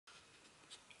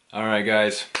Alright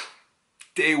guys,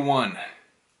 day one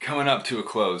coming up to a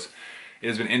close. It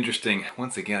has been interesting.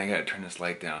 Once again, I gotta turn this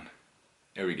light down.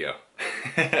 There we go.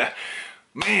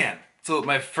 Man, so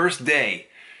my first day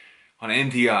on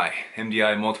MDI,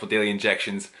 multiple daily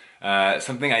injections.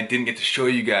 Something I didn't get to show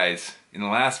you guys in the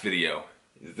last video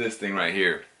is this thing right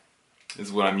here. This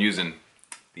is what I'm using,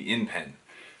 the InPen,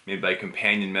 made by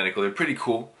Companion Medical. They're pretty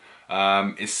cool.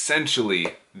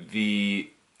 Essentially, the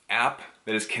app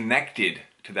that is connected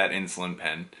to that insulin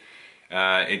pen,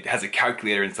 it has a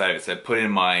calculator inside of it. So I put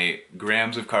in my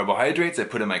grams of carbohydrates, I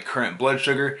put in my current blood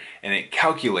sugar, and it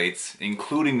calculates,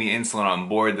 including the insulin on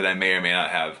board that I may or may not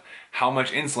have, how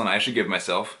much insulin I should give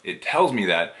myself. It tells me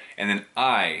that, and then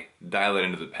I dial it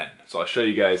into the pen. So I'll show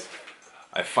you guys.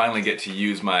 I finally get to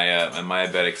use my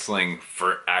Myabetic Sling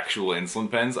for actual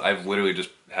insulin pens. I've literally just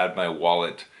had my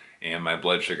wallet and my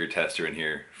blood sugar tester in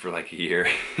here for like a year.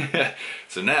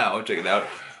 So now, check it out.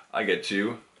 I get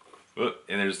to, and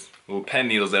there's little pen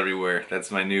needles everywhere.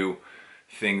 That's my new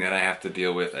thing that I have to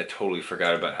deal with. I totally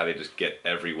forgot about how they just get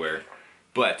everywhere.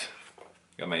 But,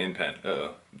 got my InPen.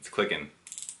 Uh-oh, it's clicking.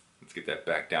 Let's get that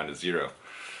back down to 0.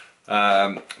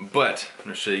 But, I'm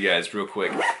gonna show you guys real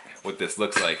quick what this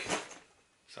looks like.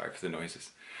 Sorry for the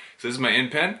noises. So this is my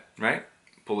InPen, right?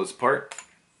 Pull this apart.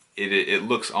 It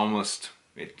looks almost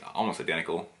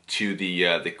identical to the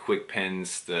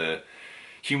QuickPens, the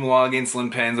Humalog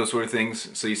insulin pens, those sort of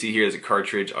things. So you see here is a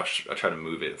cartridge. I'll try to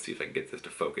move it. Let's see if I can get this to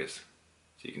focus.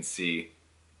 So you can see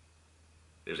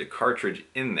there's a cartridge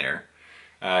in there.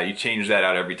 You change that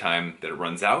out every time that it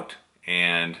runs out.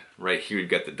 And right here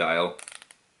you've got the dial.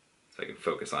 So I can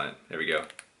focus on it. There we go.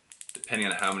 Depending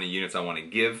on how many units I want to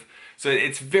give. So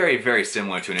it's very, very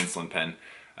similar to an insulin pen.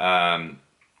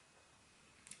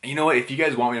 You know what? If you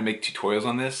guys want me to make tutorials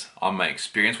on this, on my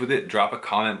experience with it, drop a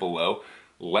comment below.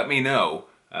 Let me know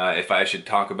if I should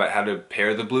talk about how to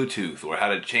pair the Bluetooth or how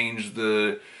to change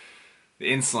the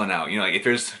insulin out. You know, like if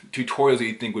there's tutorials that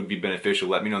you think would be beneficial,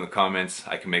 let me know in the comments.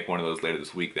 I can make one of those later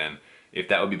this week then, if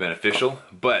that would be beneficial.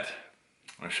 But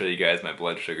I'm gonna show you guys my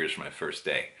blood sugars for my first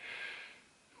day.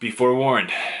 Be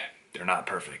forewarned, they're not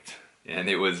perfect, and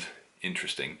it was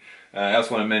interesting. I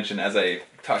also want to mention, as I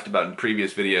talked about in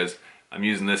previous videos, I'm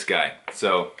using this guy.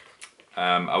 So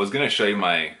I was gonna show you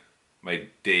my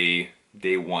day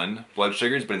one blood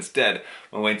sugars, but instead I'm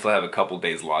gonna wait until I have a couple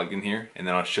days logged in here, and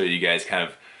then I'll show you guys kind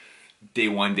of day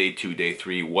 1, day 2, day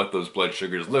 3, what those blood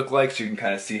sugars look like, so you can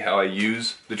kind of see how I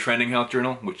use the Trending Health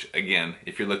Journal, which again,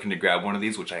 if you're looking to grab one of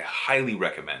these, which I highly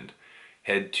recommend,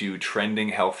 head to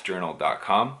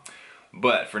trendinghealthjournal.com.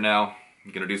 But for now,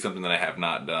 I'm gonna do something that I have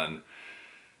not done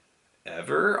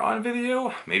ever on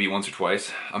video, maybe once or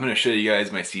twice. I'm gonna show you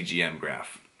guys my CGM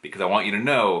graph, because I want you to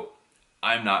know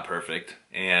I'm not perfect,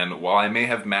 and while I may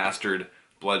have mastered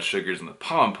blood sugars in the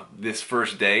pump, this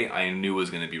first day I knew was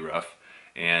going to be rough,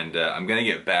 and I'm going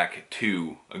to get back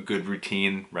to a good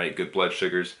routine, right, good blood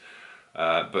sugars,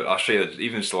 but I'll show you that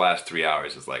even just the last 3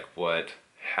 hours is like, what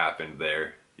happened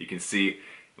there? You can see it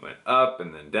went up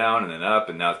and then down and then up,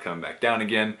 and now it's coming back down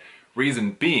again.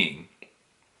 Reason being,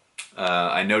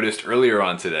 I noticed earlier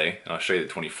on today, and I'll show you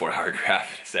the 24-hour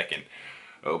graph in a second,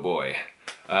 oh boy.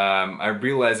 I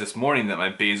realized this morning that my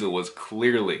basal was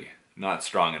clearly not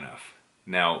strong enough.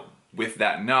 Now, with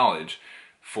that knowledge,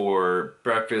 for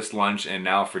breakfast, lunch, and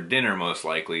now for dinner most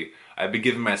likely, I've been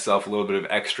giving myself a little bit of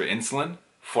extra insulin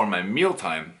for my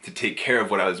mealtime to take care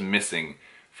of what I was missing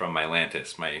from my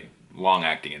Lantus, my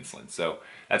long-acting insulin. So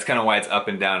that's kind of why it's up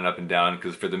and down,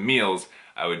 because for the meals,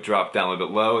 I would drop down a little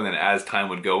bit low, and then as time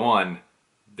would go on,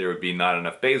 there would be not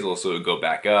enough basal, so it would go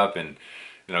back up and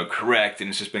correct, and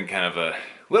it's just been kind of a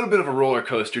little bit of a roller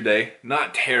coaster day.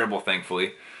 Not terrible,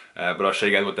 thankfully, but I'll show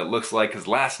you guys what that looks like, because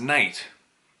last night,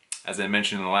 as I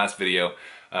mentioned in the last video,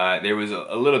 there was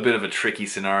a little bit of a tricky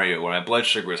scenario where my blood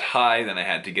sugar was high, then I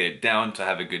had to get it down to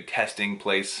have a good testing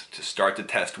place to start the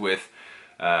test with,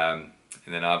 and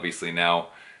then obviously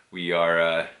now we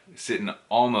are sitting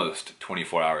almost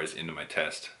 24 hours into my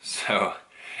test. So,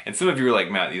 and some of you are like,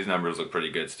 Matt, these numbers look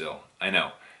pretty good still. I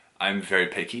know. I'm very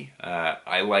picky.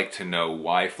 I like to know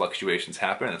why fluctuations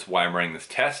happen. That's why I'm running this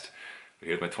test. But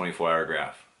here's my 24-hour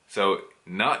graph. So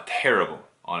not terrible,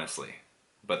 honestly.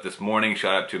 But this morning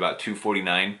shot up to about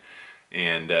 249.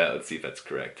 And let's see if that's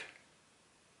correct.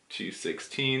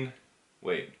 216.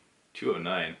 Wait,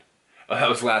 209. Oh, that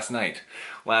was last night.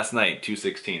 Last night,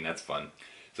 216. That's fun.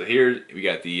 So here we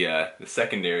got the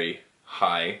secondary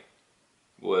high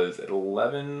was at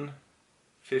 11:50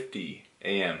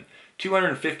 a.m.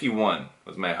 251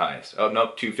 was my highest. Oh,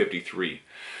 nope, 253.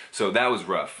 So that was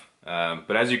rough.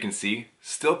 But as you can see,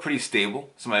 still pretty stable.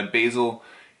 So my basal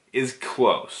is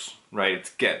close, right?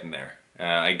 It's getting there.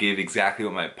 I gave exactly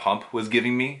what my pump was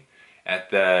giving me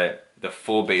at the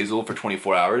full basal for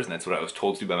 24 hours, and that's what I was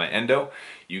told to do by my endo.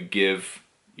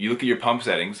 You look at your pump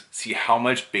settings, see how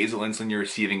much basal insulin you're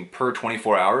receiving per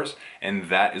 24 hours, and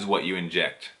that is what you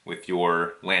inject with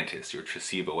your Lantus, your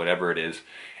Tresiba, whatever it is,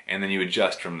 and then you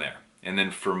adjust from there. And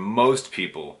then for most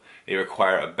people, they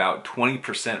require about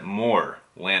 20% more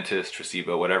Lantus,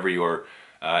 Tresiba, whatever your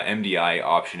MDI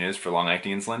option is for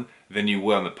long-acting insulin, than you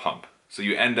would on the pump. So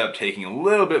you end up taking a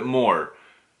little bit more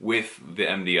with the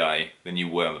MDI than you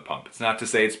would on the pump. It's not to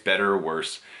say it's better or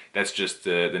worse, that's just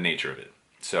the nature of it.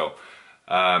 So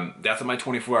that's what my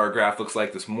 24-hour graph looks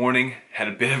like this morning. Had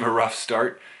a bit of a rough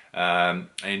start. I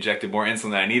injected more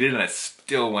insulin than I needed, and I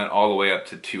still went all the way up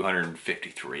to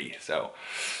 253. So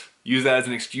use that as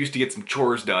an excuse to get some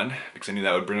chores done, because I knew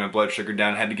that would bring my blood sugar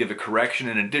down. Had to give a correction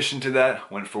in addition to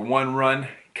that. Went for one run,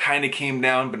 kind of came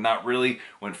down, but not really.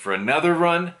 Went for another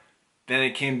run, then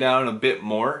it came down a bit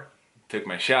more. Took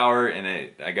my shower,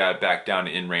 and I got back down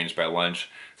to in range by lunch.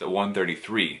 It's at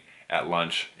 133 at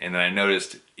lunch, and then I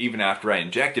noticed even after I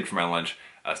injected for my lunch,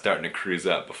 I was starting to cruise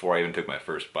up before I even took my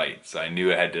first bite. So I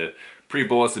knew I had to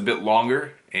pre-bolus a bit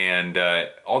longer, and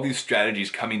all these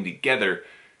strategies coming together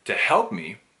to help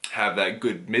me have that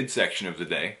good midsection of the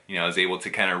day. You know, I was able to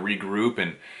kind of regroup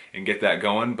and get that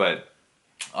going, but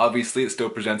obviously it still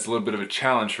presents a little bit of a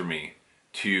challenge for me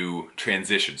to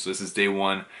transition. So this is day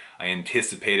one. I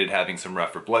anticipated having some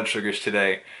rougher blood sugars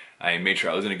today. I made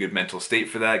sure I was in a good mental state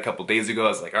for that. A couple days ago, I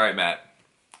was like, all right, Matt,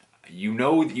 you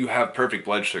know that you have perfect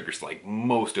blood sugars like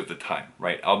most of the time,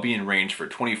 right? I'll be in range for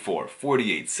 24,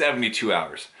 48, 72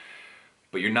 hours,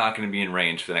 but you're not going to be in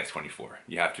range for the next 24.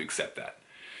 You have to accept that.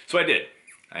 So I did.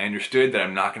 I understood that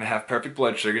I'm not going to have perfect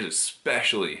blood sugars,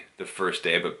 especially the first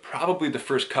day, but probably the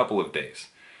first couple of days.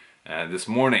 This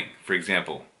morning, for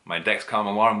example, my Dexcom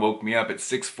alarm woke me up at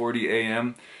 6:40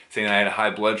 a.m. saying I had a high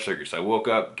blood sugar. So I woke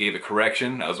up, gave a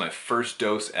correction. That was my first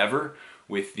dose ever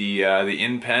with the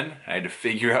InPen. I had to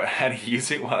figure out how to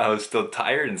use it while I was still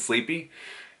tired and sleepy,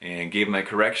 and gave my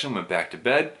correction, went back to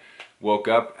bed, woke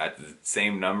up at the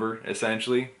same number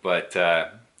essentially, but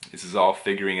this is all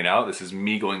figuring it out. This is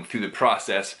me going through the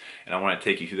process, and I want to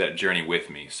take you through that journey with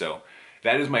me. So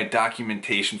that is my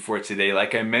documentation for today.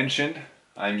 Like I mentioned,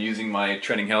 I'm using my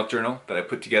Trending Health Journal that I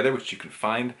put together, which you can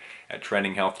find at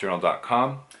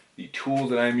trendinghealthjournal.com. The tools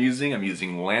that I'm using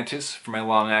Lantus for my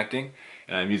long-acting,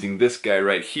 and I'm using this guy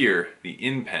right here, the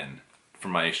InPen, for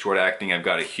my short-acting. I've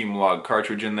got a Humalog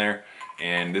cartridge in there,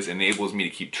 and this enables me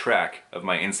to keep track of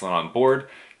my insulin on board.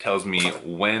 Tells me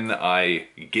when I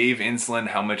gave insulin,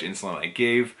 how much insulin I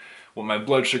gave, what my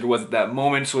blood sugar was at that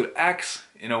moment, so it acts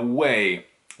in a way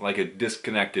like a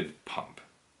disconnected pump,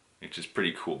 which is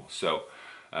pretty cool. So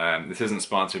this isn't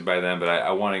sponsored by them, but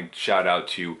I want to shout out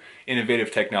to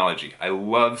Innovative Technology. I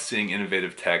love seeing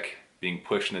innovative tech being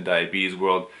pushed in the diabetes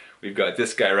world. We've got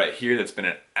this guy right here that's been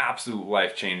an absolute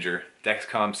life changer.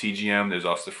 Dexcom CGM, there's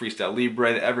also the Freestyle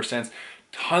Libre, the Eversense,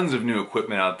 tons of new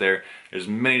equipment out there. There's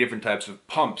many different types of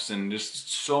pumps and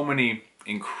just so many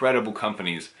incredible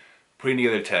companies putting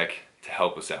together tech to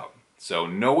help us out. So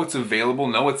know what's available,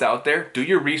 know what's out there, do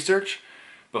your research,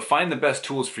 but find the best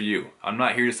tools for you. I'm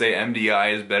not here to say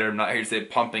MDI is better, I'm not here to say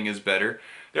pumping is better.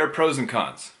 There are pros and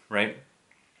cons, right?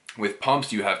 With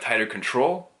pumps you have tighter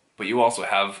control, but you also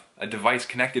have a device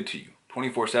connected to you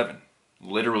 24/7,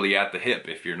 literally at the hip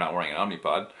if you're not wearing an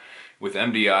Omnipod. With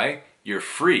MDI, you're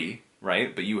free,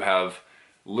 right? But you have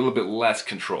a little bit less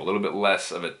control, a little bit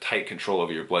less of a tight control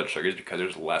over your blood sugars because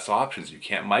there's less options. You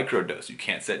can't microdose, you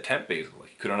can't set temp basal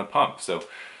like you could on a pump. So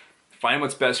find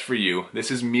what's best for you.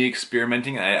 This is me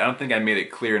experimenting. I don't think I made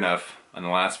it clear enough on the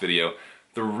last video.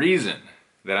 The reason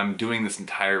that I'm doing this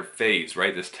entire phase,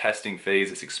 right? This testing phase,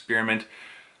 this experiment,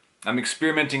 I'm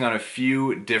experimenting on a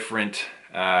few different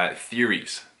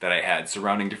theories that I had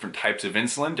surrounding different types of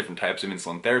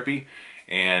insulin therapy,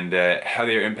 and how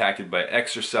they are impacted by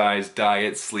exercise,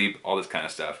 diet, sleep, all this kind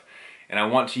of stuff. And I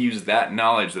want to use that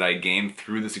knowledge that I gained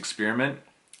through this experiment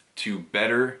to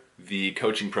better the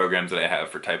coaching programs that I have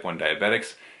for type 1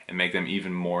 diabetics and make them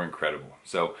even more incredible.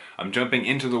 So I'm jumping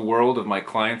into the world of my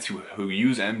clients who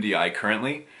use MDI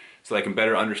currently so I can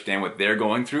better understand what they're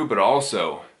going through, but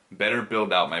also better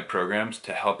build out my programs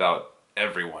to help out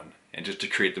everyone and just to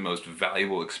create the most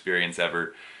valuable experience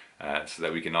ever so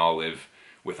that we can all live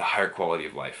with a higher quality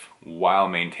of life while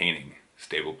maintaining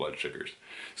stable blood sugars.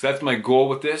 So that's my goal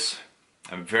with this.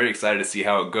 I'm very excited to see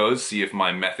how it goes, see if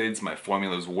my methods, my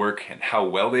formulas work and how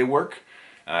well they work,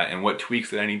 and what tweaks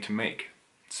that I need to make.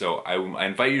 So I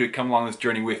invite you to come along this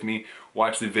journey with me,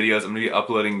 watch the videos. I'm going to be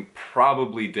uploading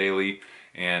probably daily,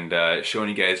 and showing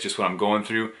you guys just what I'm going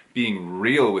through, being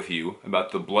real with you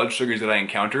about the blood sugars that I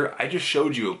encounter. I just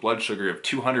showed you a blood sugar of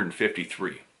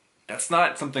 253. That's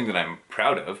not something that I'm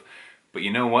proud of, but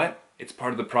you know what? It's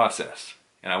part of the process,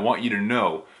 and I want you to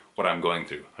know what I'm going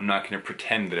through. I'm not going to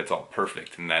pretend that it's all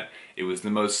perfect and that it was the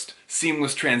most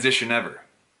seamless transition ever.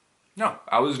 No,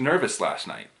 I was nervous last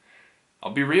night.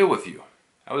 I'll be real with you.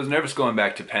 I was nervous going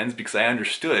back to pens because I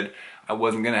understood I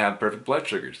wasn't going to have perfect blood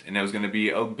sugars, and it was going to be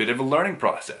a bit of a learning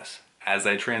process as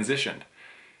I transitioned,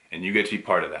 and you get to be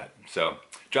part of that. So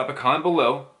drop a comment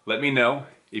below. Let me know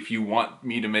if you want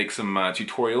me to make some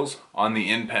tutorials on the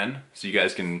InPen, so you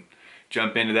guys can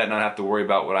jump into that and not have to worry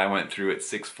about what I went through at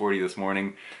 6:40 this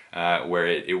morning, where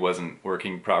it wasn't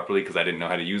working properly because I didn't know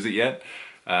how to use it yet.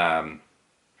 And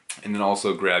then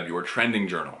also grab your trending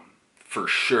journal. For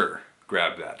sure,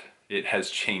 grab that. It has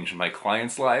changed my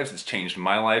clients' lives, it's changed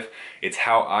my life. It's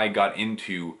how I got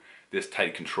into this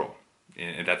tight control.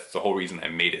 And that's the whole reason I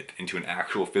made it into an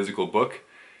actual physical book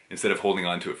instead of holding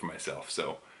on to it for myself.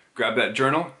 So grab that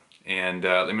journal and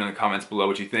let me know in the comments below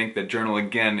what you think. That journal,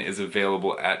 again, is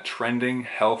available at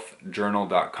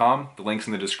trendinghealthjournal.com. The link's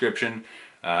in the description.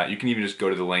 You can even just go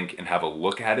to the link and have a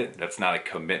look at it. That's not a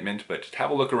commitment, but just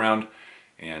have a look around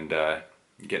and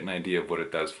get an idea of what it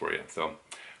does for you. So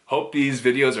hope these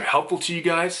videos are helpful to you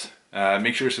guys.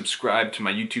 Make sure to subscribe to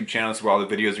my YouTube channel. It's where all the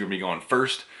videos are going to be going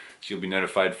first, so you'll be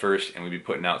notified first, and we'll be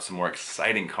putting out some more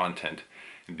exciting content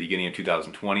in the beginning of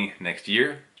 2020 next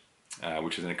year,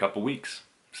 which is in a couple weeks.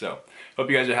 So hope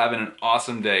you guys are having an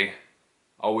awesome day.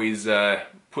 Always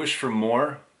push for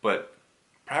more, but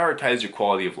prioritize your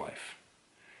quality of life.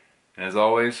 And as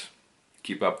always,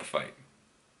 keep up the fight.